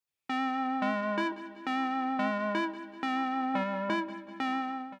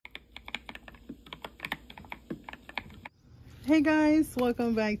Hey guys,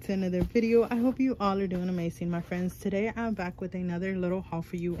 welcome back to another video. I hope you all are doing amazing, my friends. Today I'm back with another little haul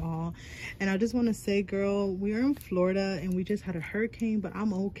for you all, and I just want to say, girl, we're in Florida and we just had a hurricane, but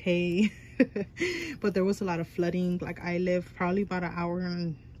I'm okay. But there was a lot of flooding. Like, I live probably about an hour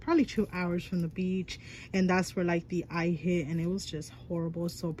and probably 2 hours from the beach, and that's where like the eye hit, and it was just horrible.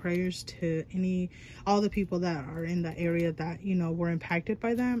 So prayers to all the people that are in the area that, you know, were impacted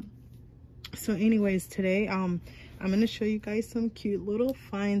by that. So anyways, today I'm going to show you guys some cute little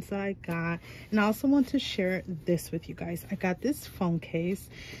finds that I got, and I also want to share this with you guys. I got this phone case.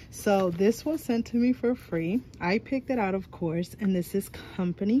 So this was sent to me for free. I picked it out, of course, and this is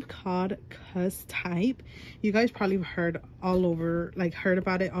company called CUSTYPE. You guys probably heard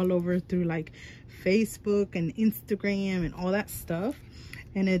about it all over through like Facebook and Instagram and all that stuff.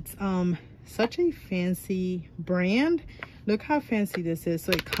 And it's such a fancy brand. Look how fancy this is.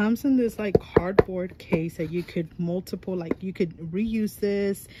 So it comes in this like cardboard case that you could you could reuse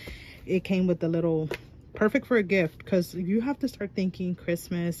this. It came with a little, perfect for a gift, because you have to start thinking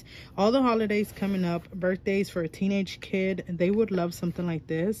Christmas, all the holidays coming up, birthdays for a teenage kid, they would love something like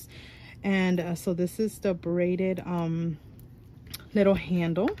this. And so this is the braided little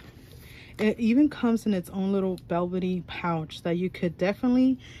handle. It even comes in its own little velvety pouch that you could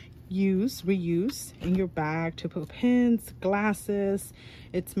definitely reuse in your bag to put pins, glasses.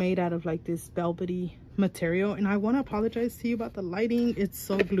 It's made out of like this velvety material, and I want to apologize to you about the lighting. It's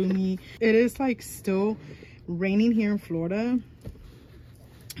so gloomy. It is like still raining here in Florida,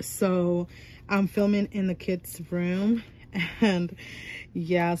 so I'm filming in the kids' room. And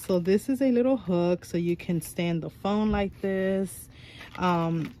yeah, so this is a little hook so you can stand the phone like this.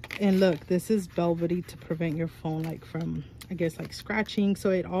 And look, this is velvety to prevent your phone like from, I guess, like scratching. So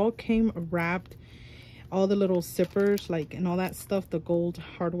it all came wrapped, all the little zippers like and all that stuff, the gold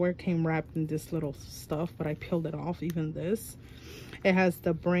hardware came wrapped in this little stuff, but I peeled it off. Even this, it has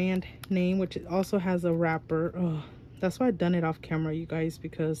the brand name, which it also has a wrapper. Oh, that's why I've done it off camera, you guys,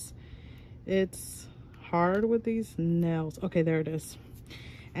 because it's hard with these nails. Okay, there it is.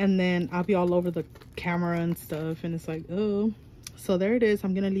 And then I'll be all over the camera and stuff, and it's like, oh. So there it is.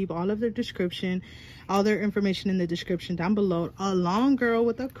 I'm gonna leave all of their description, all their information in the description down below, along, girl,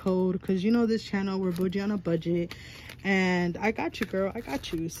 with a code, because you know this channel, we're bougie on a budget, and I got you, girl, I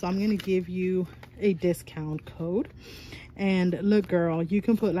got you. So I'm gonna give you a discount code. And look, girl, you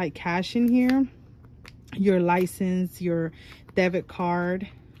can put like cash in here, your license, your debit card.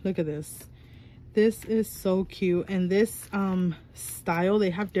 Look at this. This is so cute. And this style, they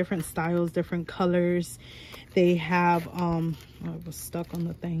have different styles, different colors. They have oh, it was stuck on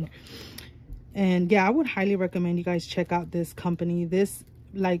the thing. And yeah, I would highly recommend you guys check out this company. This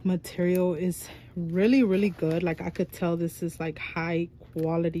like material is really, really good. Like, I could tell this is like high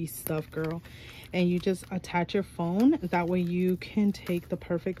quality stuff, girl. And you just attach your phone, that way you can take the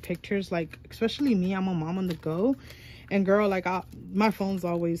perfect pictures. Like, especially me, I'm a mom on the go, and girl, like my phone's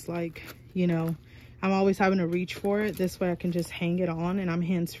always like, you know, I'm always having to reach for it. This way I can just hang it on and I'm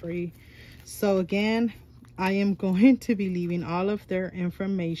hands-free. So again, I am going to be leaving all of their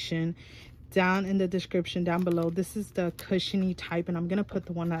information down in the description down below. This is the cushiony type, and I'm gonna put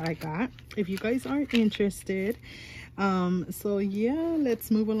the one that I got if you guys are interested. So yeah, let's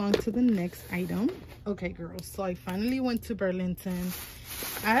move along to the next item. Okay, girls, so I finally went to Burlington.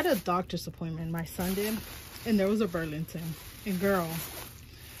 I had a doctor's appointment, my son did, and there was a Burlington, and girl,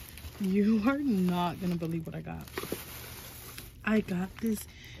 you are not gonna believe what I got. I got this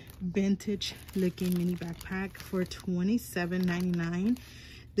vintage looking mini backpack for $27.99.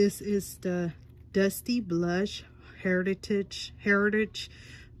 This is the Dusty Blush Heritage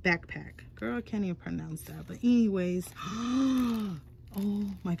backpack. Girl, I can't even pronounce that, but anyways, oh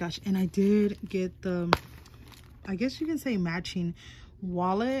my gosh. And I did get the, I guess you can say, matching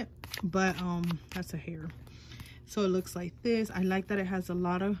wallet, but that's a hair. So it looks like this. I like that it has a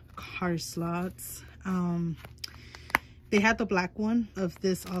lot of card slots. They had the black one of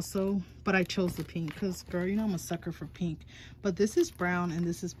this also, but I chose the pink because, girl, you know I'm a sucker for pink. But this is brown and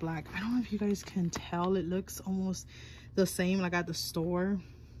this is black. I don't know if you guys can tell. It looks almost the same like at the store.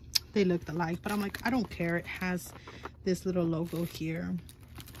 They look alike, but I'm like, I don't care. It has this little logo here.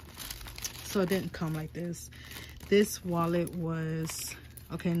 So it didn't come like this. This wallet was,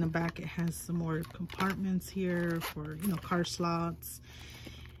 okay, in the back it has some more compartments here for, you know, card slots.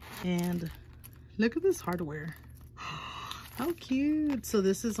 And look at this hardware. How cute. So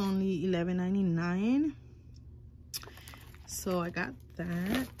this is only $11.99. So I got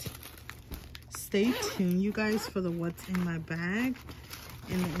that. Stay tuned, you guys, for the what's in my bag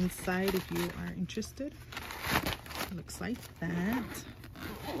and the inside if you are interested. It looks like that.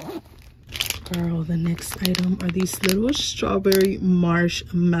 Girl, the next item are these little strawberry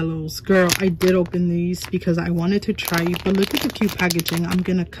marshmallows. Girl, I did open these because I wanted to try it, but look at the cute packaging. I'm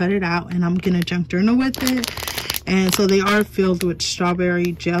gonna cut it out and I'm gonna junk journal with it. And so they are filled with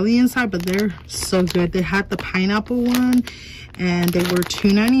strawberry jelly inside, but they're so good. They had the pineapple one and they were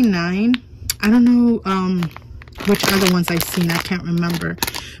 $2.99. I don't know which other ones I've seen. I can't remember,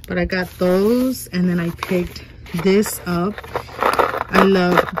 but I got those, and then I picked this up. I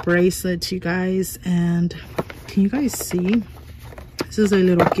love bracelets, you guys, and can you guys see? This is a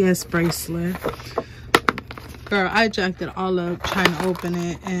little guest bracelet. Girl, I jacked it all up trying to open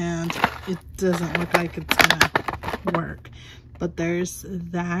it, and it doesn't look like it's gonna work. But there's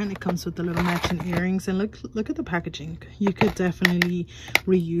that. It comes with the little matching earrings, and look at the packaging. You could definitely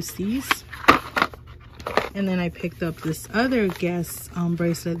reuse these. And then I picked up this other guest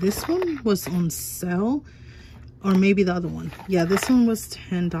bracelet. This one was on sale, or maybe the other one. Yeah, this one was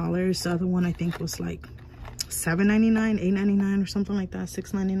 $10. The other one I think was like $7.99, $8.99 or something like that,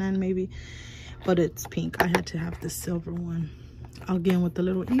 $6.99 maybe. But it's pink. I had to have the silver one. Again, with the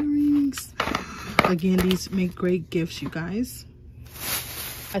little earrings. Again, these make great gifts, you guys.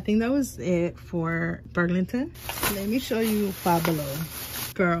 I think that was it for Burlington. Let me show you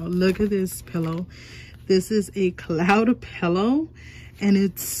𝗱𝗶𝘀𝗰𝘃𝗲. Girl, look at this pillow. This is a cloud pillow, and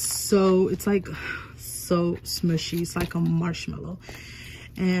it's like so smushy. It's like a marshmallow.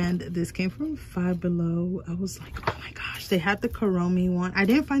 And this came from 𝗱𝗶𝘀𝗰. I was like, oh my gosh, they had the Kuromi one. I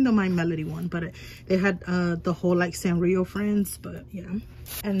didn't find the My Melody one, but they had the whole like Sanrio friends, but yeah.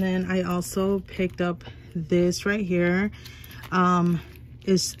 And then I also picked up this right here.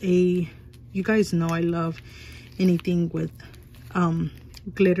 It's a, you guys know I love anything with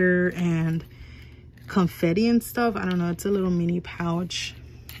glitter and confetti and stuff. I don't know, it's a little mini pouch,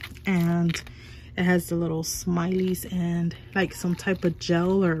 and it has the little smileys and like some type of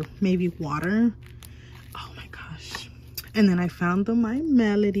gel or maybe water. Oh my gosh. And then I found the My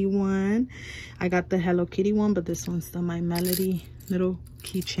Melody one. I got the Hello Kitty one, but this one's the My Melody little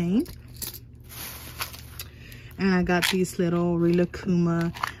keychain. And I got these little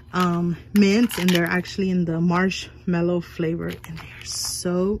𝗷𝗷𝘀𝗰𝘃𝗲 mints, and they're actually in the marshmallow flavor, and they're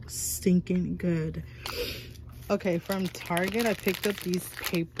so stinking good. Okay, from Target, I picked up these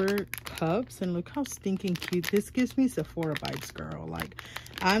paper cups, and look how stinking cute. This gives me Sephora vibes, girl. Like,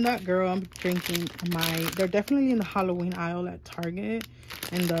 I'm that girl. I'm drinking they're definitely in the Halloween aisle at Target.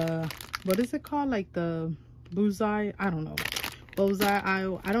 And the, what is it called? Like the bullseye? I don't know. Bullseye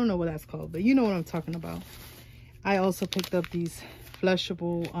aisle. I don't know what that's called, but you know what I'm talking about. I also picked up these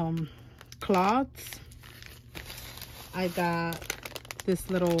flushable cloths. I got this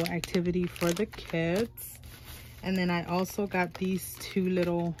little activity for the kids, and then I also got these two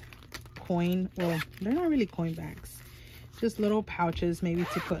little coin, well, they're not really coin bags, just little pouches, maybe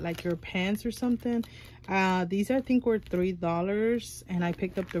to put like your pants or something. These I think were $3, and I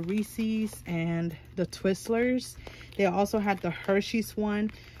picked up the Reese's and the Twizzlers. They also had the Hershey's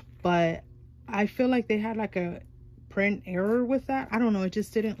one, but I feel like they had like a print error with that. I don't know, it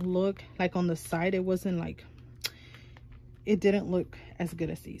just didn't look like on the side. It wasn't like, it didn't look as good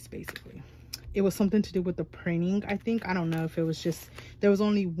as these. Basically, it was something to do with the printing, I think. I don't know if it was just, there was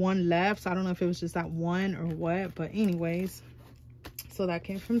only one left, so I don't know if it was just that one or what, but anyways, so that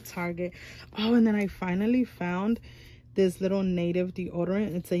came from Target. Oh, and then I finally found this little native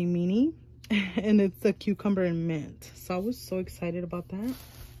deodorant. It's a mini, and it's a cucumber and mint, so I was so excited about that.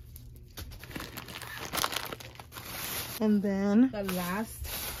 And then the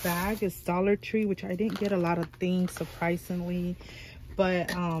last bag is Dollar Tree, which I didn't get a lot of things, surprisingly,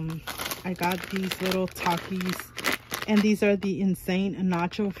 but I got these little Takis, and these are the insane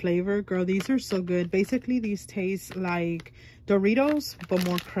nacho flavor. Girl, these are so good. Basically, these taste like Doritos but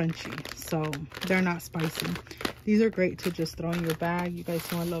more crunchy, so they're not spicy. These are great to just throw in your bag. You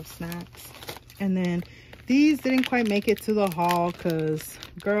guys know I love snacks. And then these didn't quite make it to the haul because,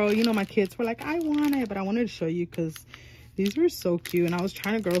 girl, you know, my kids were like, I want it, but I wanted to show you because these were so cute, and I was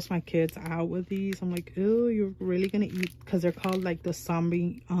trying to gross my kids out with these. I'm like, ew, you're really gonna eat, because they're called like the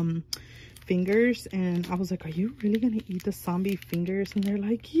zombie fingers, and I was like, are you really gonna eat the zombie fingers? And they're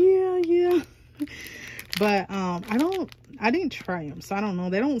like, yeah. But I didn't try them, so I don't know.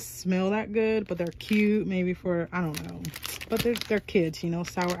 They don't smell that good, but they're cute, maybe for, I don't know, but they're kids, you know.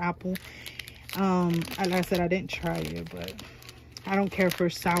 Sour apple. Like I said, I didn't try it, but I don't care for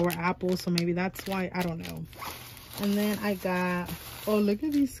sour apple, so maybe that's why. I don't know. And then I got, oh, look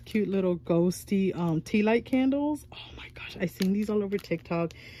at these cute little ghosty tea light candles. Oh my gosh, I seen these all over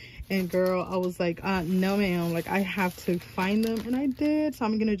TikTok, and girl, I was like, no ma'am, like I have to find them, and I did. So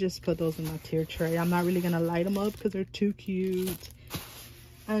I'm gonna just put those in my tier tray. I'm not really gonna light them up because they're too cute.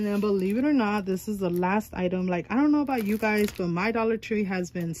 And then believe it or not, this is the last item. Like, I don't know about you guys, but my Dollar Tree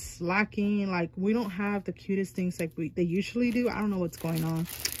has been slacking. Like, we don't have the cutest things like they usually do. I don't know what's going on.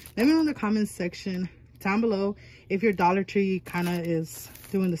 Let me know in the comments section down below if your Dollar Tree kind of is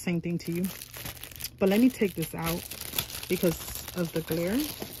doing the same thing to you. But let me take this out because of the glare.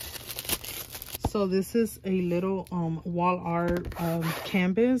 So this is a little wall art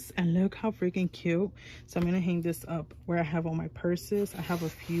canvas, and look how freaking cute. So I'm gonna hang this up where I have all my purses. I have a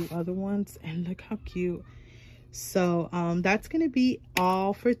few other ones, and look how cute. So that's gonna be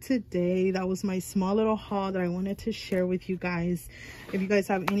all for today. That was my small little haul that I wanted to share with you guys. If you guys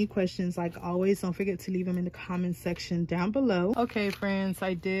have any questions, like always, don't forget to leave them in the comment section down below. Okay friends,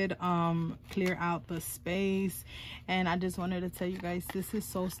 I did clear out the space, and I just wanted to tell you guys, this is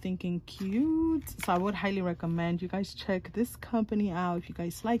so stinking cute. So I would highly recommend you guys check this company out if you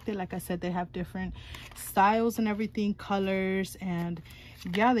guys liked it. Like I said, they have different styles and everything, colors, and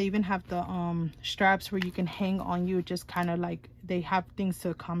yeah, they even have the straps where you can hang on you, just kind of like they have things to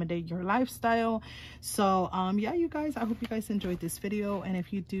accommodate your lifestyle. So yeah, you guys, I hope you guys enjoyed this video, and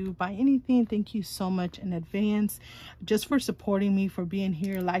if you do buy anything, thank you so much in advance just for supporting me, for being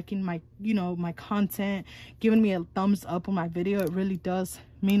here, liking my, you know, my content, giving me a thumbs up on my video. It really does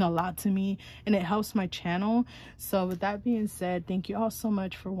mean a lot to me, and it helps my channel. So with that being said, thank you all so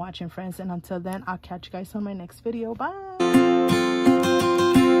much for watching, friends, and until then, I'll catch you guys on my next video. Bye.